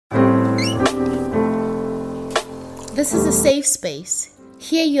This is a safe space.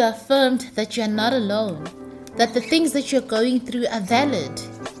 Here you are affirmed that you are not alone, that the things that you're going through are valid.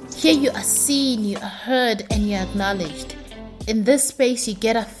 Here you are seen, you are heard, and you are acknowledged. In this space, you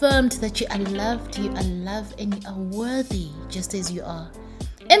get affirmed that you are loved, and you are worthy just as you are.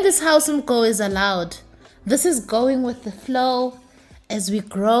 In this house, go is allowed. This is going with the flow as we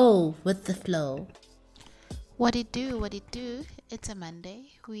grow with the flow. What it do? It's a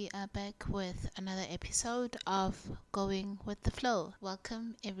Monday. We are back with another episode of Going with the Flow.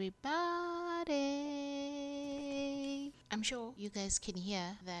 Welcome everybody. I'm sure you guys can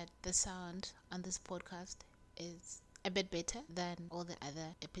hear that the sound on this podcast is a bit better than all the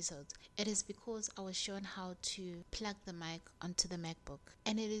other episodes. It is because I was shown how to plug the mic onto the MacBook,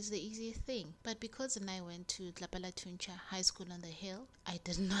 and it is the easiest thing. But because I went to Tlapala Tuncha High School on the Hill, I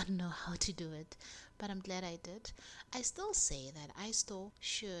did not know how to do it, but I'm glad I did. I still say that iStore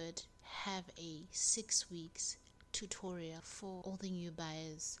should have a 6 weeks tutorial for all the new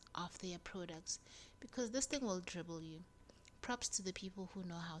buyers of their products, because this thing will dribble you. Props to the people who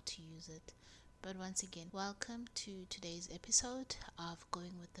know how to use it. But once again, welcome to today's episode of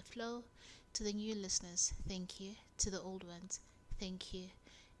Going with the Flow. To the new listeners, thank you. To the old ones, thank you.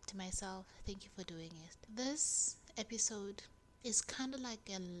 To myself, thank you for doing it. This episode is kind of like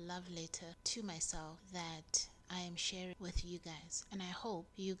a love letter to myself that I am sharing with you guys. And I hope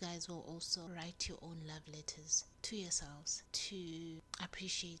you guys will also write your own love letters to yourselves, to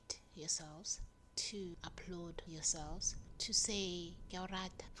appreciate yourselves, to applaud yourselves, to say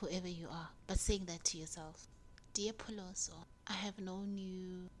 "Yaurata" whoever you are, but saying that to yourself. Dear Pholoso, I have known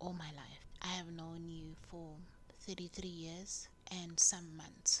you all my life. I have known you for 33 years and some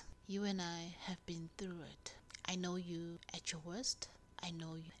months. You and I have been through it. I know you at your worst. I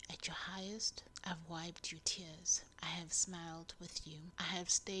know you at your highest. I've wiped your tears. I have smiled with you. I have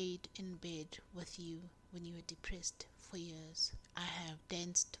stayed in bed with you when you were depressed for years. I have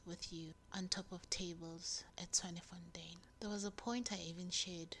danced with you on top of tables at Swanefontein. There was a point I even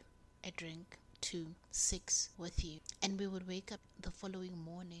shared a drink to 6 with you, and we would wake up the following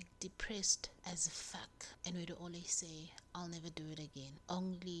morning depressed as fuck, and we'd always say, "I'll never do it again,"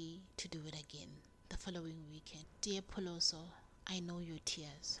 only to do it again the following weekend. Dear Pholoso, I know your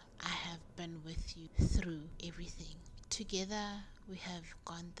tears. I have been with you through everything. Together we have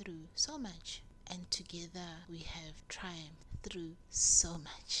gone through so much, and together we have triumphed through so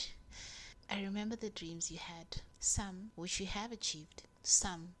much. I remember the dreams you had, some which you have achieved,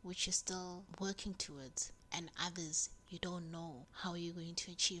 some which you're still working towards, and others you don't know how you're going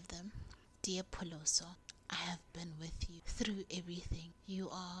to achieve them. Dear Pholoso, I have been with you through everything. You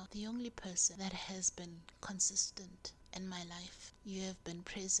are the only person that has been consistent in my life. You have been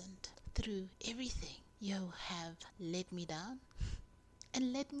present through everything. You have let me down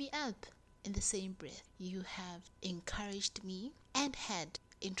and let me up in the same breath. You have encouraged me and had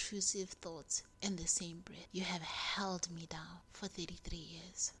intrusive thoughts in the same breath. You have held me down for 33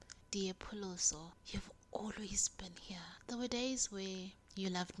 years. Dear Pholoso, you've always been here. There were days where you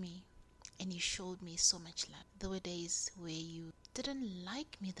loved me and you showed me so much love. There were days where you didn't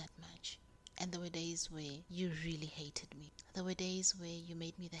like me that much, and there were days where you really hated me. There were days where you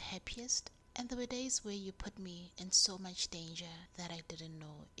made me the happiest, and there were days where you put me in so much danger that I didn't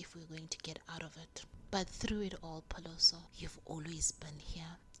know if we were going to get out of it. But through it all, Pholoso, you've always been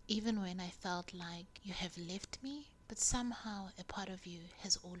here. Even when I felt like you have left me, but somehow a part of you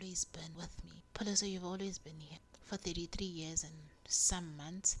has always been with me. Pholoso, you've always been here. For 33 years and some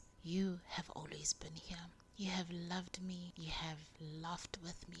months, you have always been here. You have loved me. You have laughed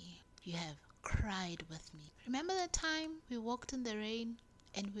with me. You have cried with me. Remember the time we walked in the rain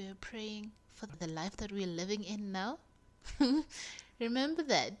and we were praying for the life that we're living in now? Remember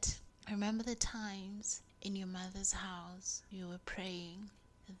that? Remember the times in your mother's house you were praying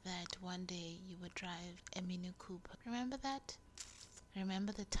that one day you would drive a Mini Cooper? Remember that?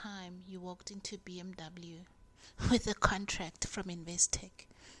 Remember the time you walked into BMW with a contract from Investec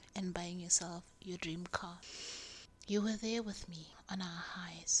and buying yourself your dream car? You were there with me on our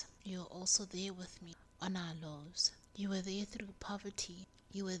highs. You were also there with me on our lows. You were there through poverty.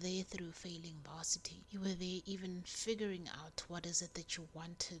 You were there through failing varsity. You were there even figuring out what is it that you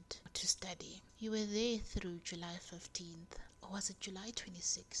wanted to study. You were there through July 15th, or was it July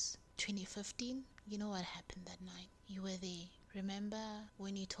 26th, 2015? You know what happened that night. You were there. Remember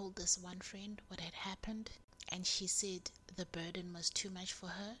when you told this one friend what had happened, and she said the burden was too much for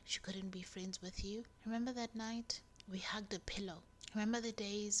her? She couldn't be friends with you. Remember that night? We hugged a pillow. Remember the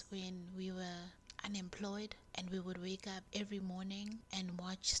days when we were unemployed and we would wake up every morning and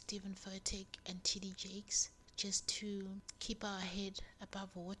watch Stephen Furtick and TD Jakes just to keep our head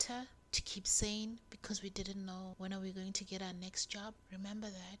above water? to keep sane because we didn't know when are we going to get our next job. Remember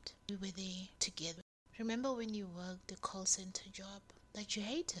that we were there together. Remember when you worked a call center job that you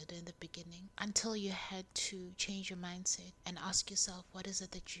hated in the beginning until you had to change your mindset and ask yourself, what is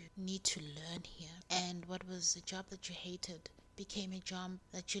it that you need to learn here? And what was a job that you hated became a job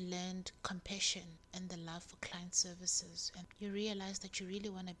that you learned compassion and the love for client services, and you realized that you really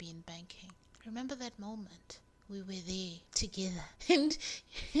want to be in banking. Remember that moment? We were there together. And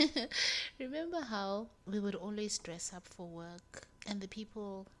remember how we would always dress up for work, and the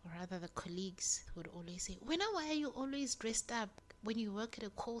people, or rather the colleagues, would always say, why are you always dressed up when you work at a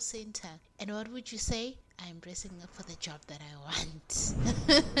call center? And what would you say? I'm dressing up for the job that I want.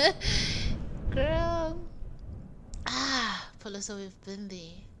 Girl. Pholoso, we've been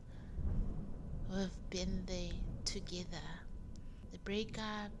there. We've been there together. The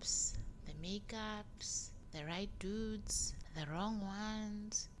breakups, the makeups, the right dudes, the wrong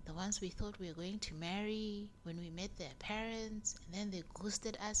ones, the ones we thought we were going to marry when we met their parents, and then they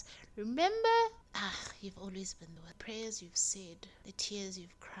ghosted us. Remember? You've always been the prayers you've said, the tears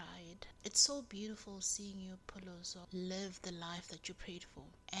you've cried. It's so beautiful seeing you, Pholoso, live the life that you prayed for.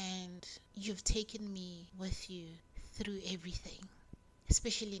 And you've taken me with you through everything,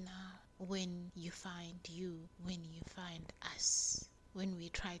 especially now when you find us, when we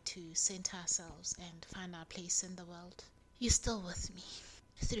try to center ourselves and find our place in the world. You're still with me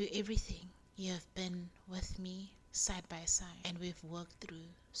through everything. You have been with me side by side, and we've worked through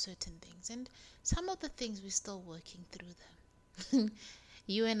certain things, and some of the things we're still working through them.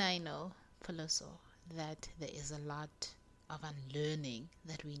 You and I know, Pholoso, that there is a lot of unlearning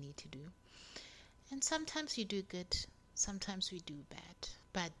that we need to do, and sometimes we do good, sometimes we do bad.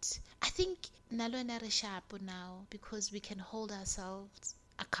 But I think nalona re sharp now because we can hold ourselves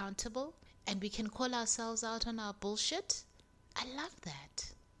accountable and we can call ourselves out on our bullshit. I love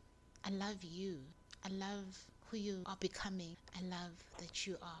that. I love you. I love who you are becoming. I love that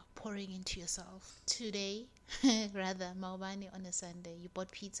you are pouring into yourself. Today, rather, Maubani, on a Sunday, you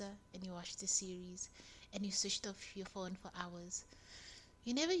bought pizza and you watched the series and you switched off your phone for hours.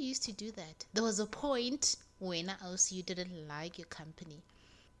 You never used to do that. There was a point when else you didn't like your company,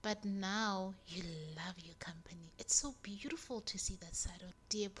 but now you love your company. It's so beautiful to see that side of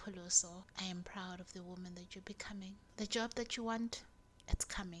dear Pholoso. I am proud of the woman that you're becoming. The job that you want, it's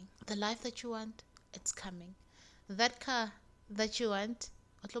coming. The life that you want, it's coming. That car that you want,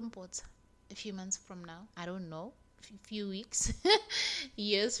 a few months from now, I don't know, a few weeks,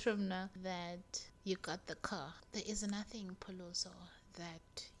 years from now, that you got the car. There is nothing, Pholoso,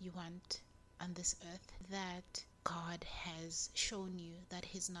 that you want on this earth that God has shown you that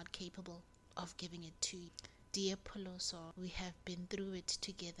He's not capable of giving it to you. Dear Pholoso, we have been through it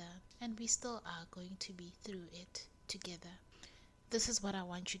together, and we still are going to be through it together. This is what I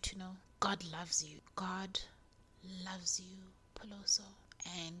want you to know. God loves you. God loves you, Pholoso.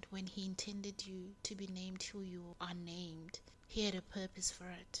 And when He intended you to be named who you are named, He had a purpose for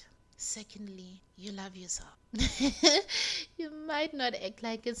it. Secondly, you love yourself. You might not act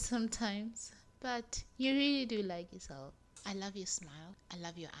like it sometimes, but you really do like yourself. I love your smile. I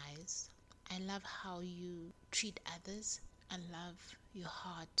love your eyes. I love how you treat others. I love your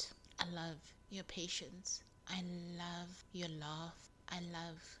heart. I love your patience. I love your laugh. I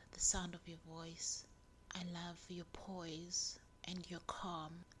love the sound of your voice. I love your poise and your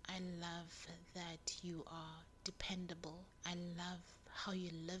calm. I love that you are dependable. I love how you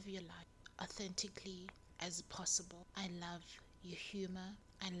live your life authentically as possible. I love your humor.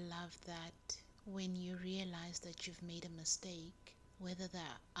 I love that when you realize that you've made a mistake, whether the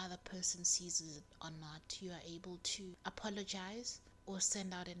other person sees it or not, you are able to apologize or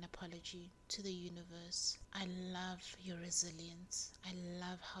send out an apology to the universe. I love your resilience. I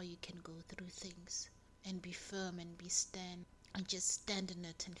love how you can go through things and be firm and and just stand in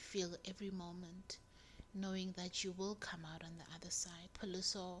it and feel every moment, knowing that you will come out on the other side.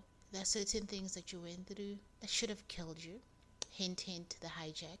 Pholoso, there are certain things that you went through that should have killed you. Hint, hint, the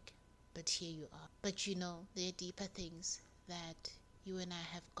hijack. But here you are. But you know, there are deeper things that you and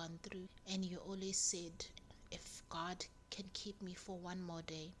I have gone through. And you always said, if God can keep me for one more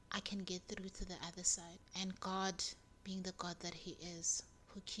day, I can get through to the other side. And God, being the God that He is,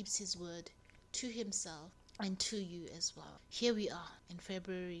 who keeps His word to Himself and to you as well. Here we are in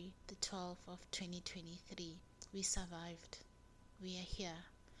February the 12th of 2023. We survived. We are here.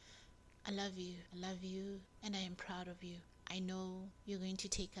 I love you. I love you, and I am proud of you. I know you're going to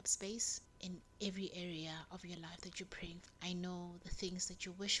take up space in every area of your life that you're praying for. I know the things that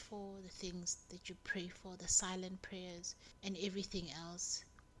you wish for, the things that you pray for, the silent prayers, and everything else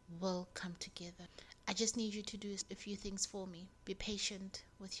will come together. I just need you to do a few things for me. Be patient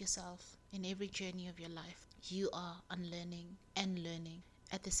with yourself in every journey of your life. You are unlearning and learning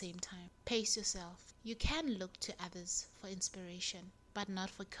at the same time. Pace yourself. You can look to others for inspiration, but not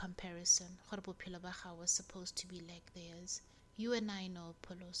for comparison. Bophelo was supposed to be like theirs. You and I know,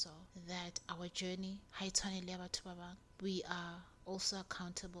 Pholoso, that our journey, we are also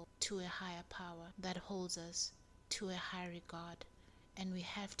accountable to a higher power that holds us to a high regard, and we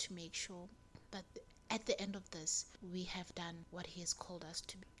have to make sure that at the end of this, we have done what He has called us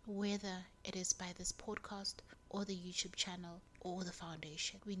to be, whether it is by this podcast or the YouTube channel or the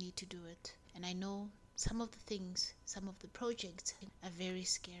foundation. We need to do it. And I know some of the things, some of the projects are very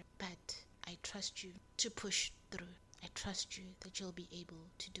scary, but I trust you to push through. I trust you that you'll be able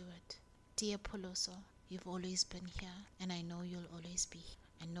to do it. Dear Pholoso, you've always been here, and I know you'll always be here.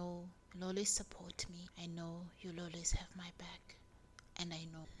 I know you'll always support me. I know you'll always have my back. And I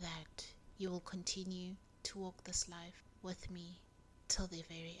know that you will continue to walk this life with me till the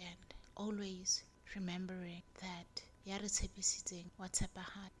very end. Always remembering that ya re tshepisitseng wa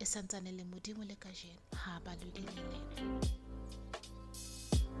tshepahala e santsane le modimo le kajeno ha ba lodile.